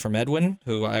got it from Edwin,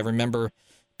 who I remember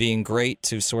being great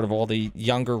to sort of all the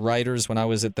younger writers when I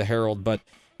was at the Herald. But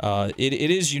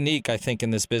it is unique, I think, in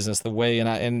this business, the way,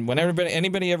 and when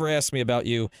anybody ever asks me about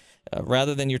you,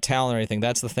 rather than your talent or anything,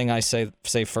 that's the thing I say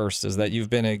first, is that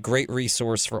you've been a great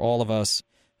resource for all of us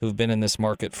who've been in this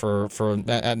market for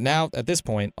now, at this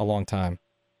point, a long time.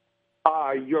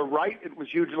 You're right. It was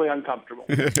hugely uncomfortable.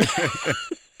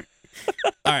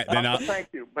 All right, then.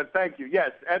 Thank you.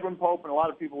 Yes, Edwin Pope and a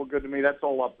lot of people were good to me. That's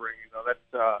all upbringing, though.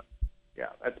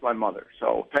 That's my mother.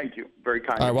 So thank you. Very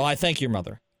kind. All right, well, I thank your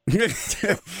mother.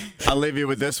 I'll leave you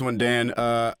with this one, Dan.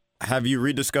 Have you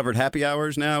rediscovered happy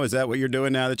hours now? Is that what you're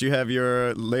doing now that you have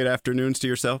your late afternoons to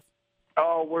yourself?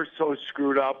 Oh, we're so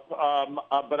screwed up.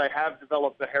 But I have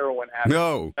developed the heroin habit.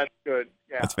 No. That's good.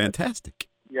 Yeah. That's fantastic.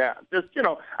 Yeah. Just, you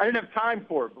know, I didn't have time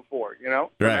for it before, you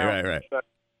know? Right.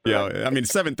 Yeah, I mean,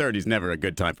 7:30 is never a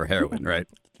good time for heroin, right?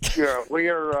 Yeah,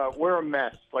 we're a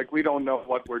mess. Like, we don't know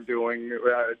what we're doing.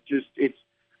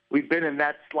 We've been in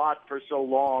that slot for so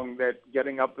long that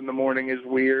getting up in the morning is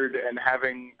weird, and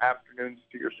having afternoons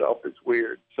to yourself is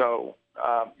weird. So,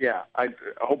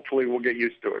 hopefully we'll get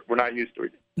used to it. We're not used to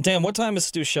it. Dan, what time is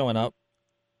Stu showing up?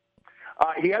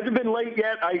 He hasn't been late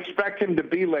yet. I expect him to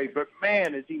be late, but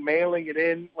man, is he mailing it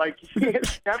in? Like, he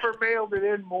has never mailed it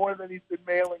in more than he's been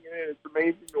mailing it in. It's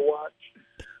amazing to watch.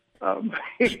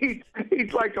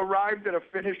 He's like arrived at a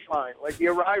finish line. Like, he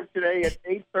arrived today at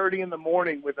 8:30 in the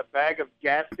morning with a bag of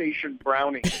gas station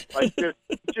brownies. Like,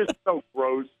 just so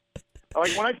gross.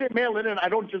 Like, when I say mail it in, I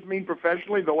don't just mean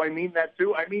professionally, though I mean that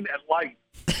too. I mean at life.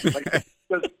 Like,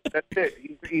 that's it.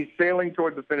 He's sailing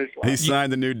toward the finish line. He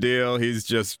signed the new deal. He's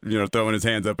just, throwing his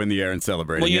hands up in the air and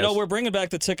celebrating. Well, we're bringing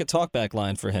back the ticket talkback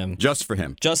line for him. Just for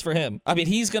him. I mean,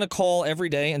 he's going to call every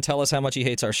day and tell us how much he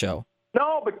hates our show.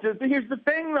 No, but here's the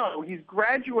thing, though. He's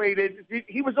graduated.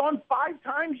 He was on 5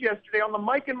 times yesterday on the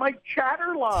Mike and Mike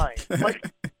chatter line.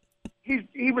 Like,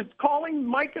 he was calling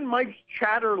Mike and Mike's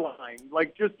chatter line,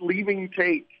 like just leaving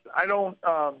takes.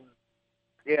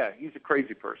 He's a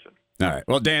crazy person. All right.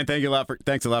 Well, Dan, thanks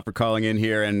a lot for calling in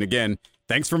here. And again,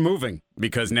 thanks for moving,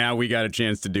 because now we got a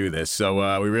chance to do this.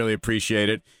 So we really appreciate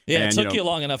it. Yeah, it took you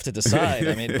long enough to decide.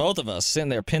 I mean, both of us sitting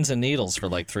there pins and needles for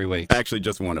like 3 weeks. Actually,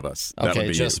 just one of us.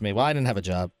 Okay, just me. Well, I didn't have a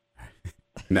job.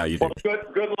 Now you do. Well,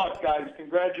 good luck, guys.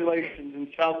 Congratulations in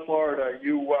South Florida.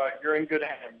 You're in good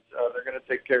hands. They're going to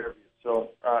take care of you.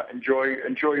 So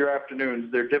enjoy your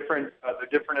afternoons. They're different.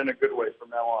 They're different in a good way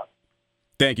from now on.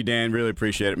 Thank you, Dan. Really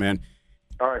appreciate it, man.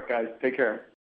 All right, guys. Take care.